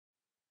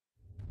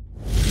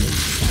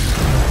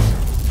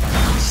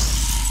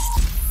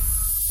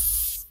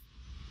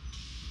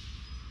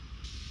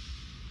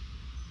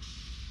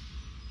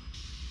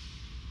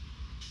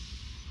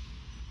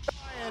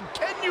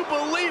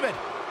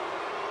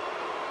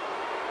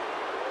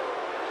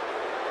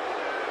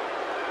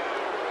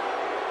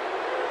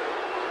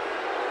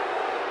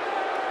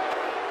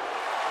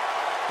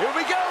Here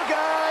we go,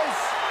 guys.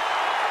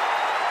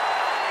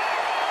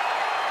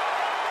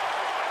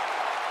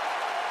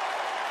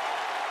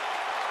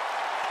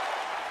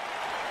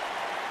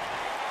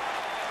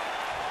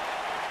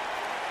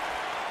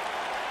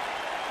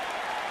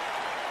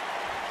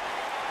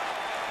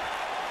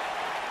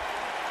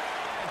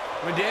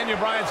 When Daniel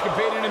Bryan's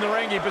competing in the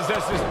ring, he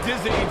possesses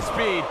dizzying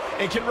speed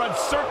and can run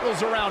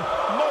circles around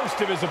most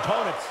of his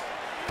opponents.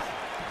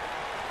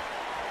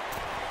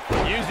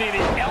 Using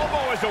the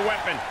elbow as a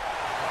weapon.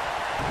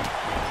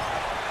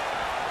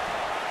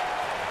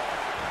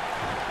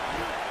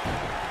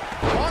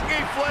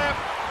 Monkey flip.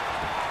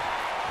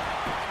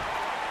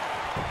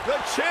 The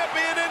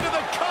champion into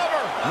the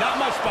cover. Not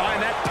much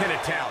behind that pin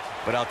attempt.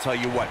 But I'll tell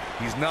you what,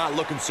 he's not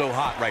looking so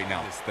hot right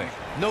now, this thing.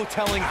 No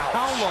telling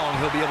how long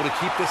he'll be able to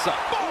keep this up.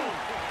 Boom.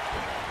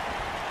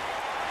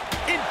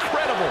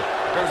 Incredible.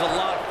 There's a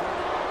lot.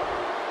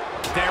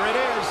 There it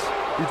is.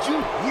 Did you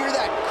hear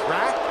that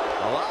crack?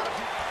 A lot.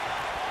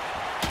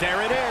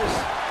 There it is.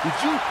 Did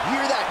you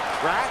hear that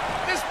crack?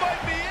 This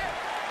might be it.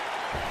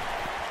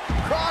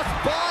 Cross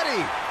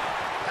body.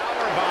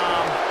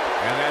 Powerbomb.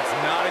 And that's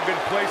not a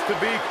good place to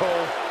be,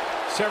 Cole.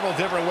 Several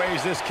different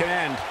ways this can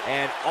end.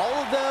 And all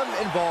of them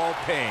involve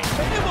pain.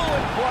 Table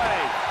in play.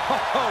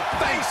 Oh,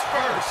 face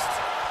first.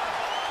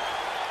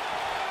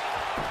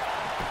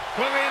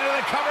 Moving into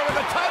the cover with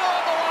the title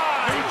on the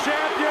line. New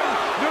champion.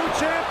 New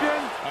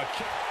champion.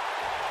 Okay.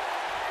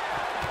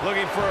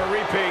 Looking for a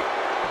repeat.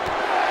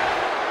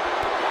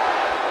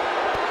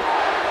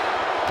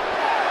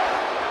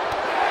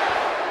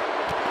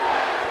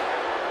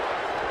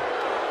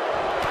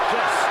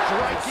 Just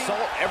striking.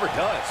 Salt ever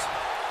does.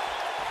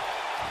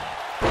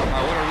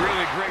 What a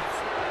really great...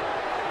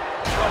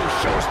 Oh,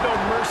 shows no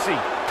mercy.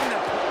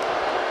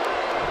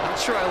 Not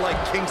sure I like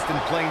Kingston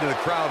playing to the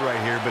crowd right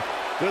here, but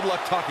good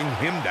luck talking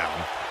him down.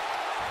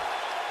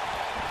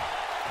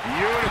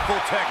 Beautiful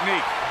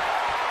technique.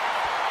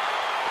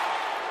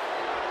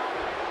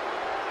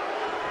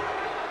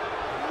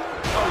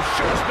 Oh,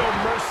 shows no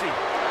mercy.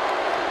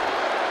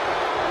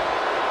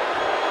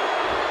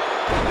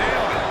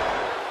 Nailed it.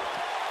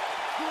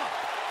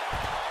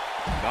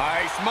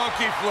 Nice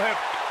monkey flip.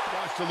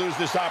 Wants to lose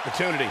this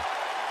opportunity.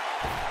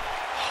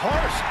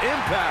 Harsh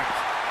impact.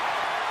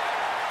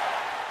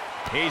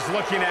 He's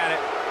looking at it.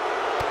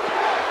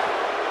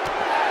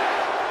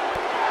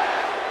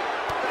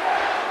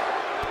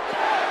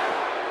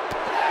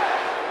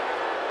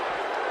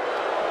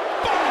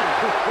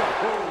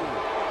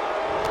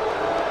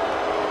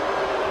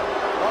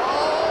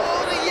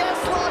 Oh, the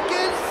yes lock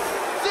is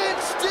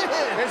cinched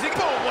in. Is he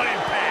going? What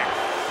impact?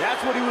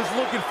 That's what he was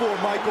looking for,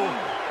 Michael.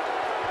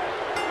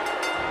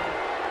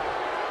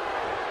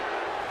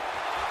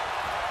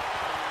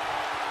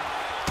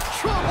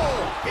 Trouble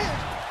in.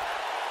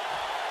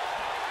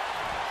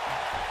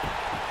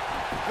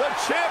 The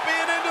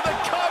champion into the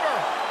cover.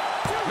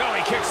 No,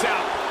 he kicks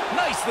out.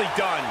 Nicely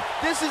done.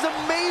 This is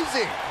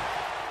amazing.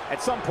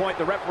 At some point,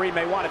 the referee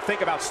may want to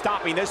think about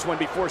stopping this one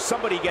before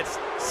somebody gets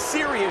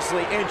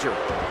seriously injured.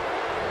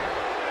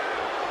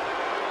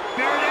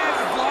 There it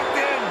is. It's locked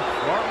in.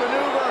 Smart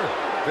maneuver.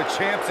 The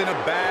champ's in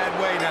a bad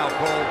way now,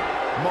 Cole.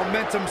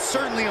 Momentum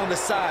certainly on the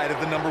side of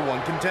the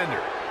 #1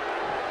 contender.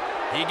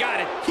 He got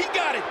it. He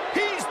got it.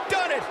 He's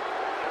done it.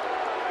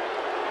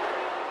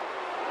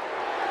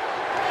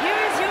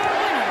 Here's your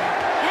winner,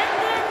 and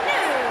the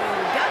new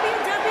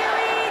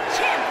WWE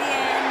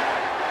Champion,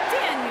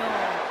 Daniel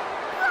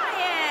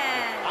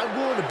Bryan. I'm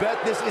willing to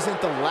bet this isn't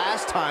the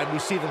last time we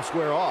see them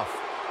square off.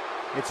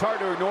 It's hard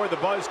to ignore the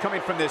buzz coming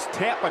from this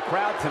Tampa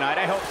crowd tonight.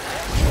 I hope...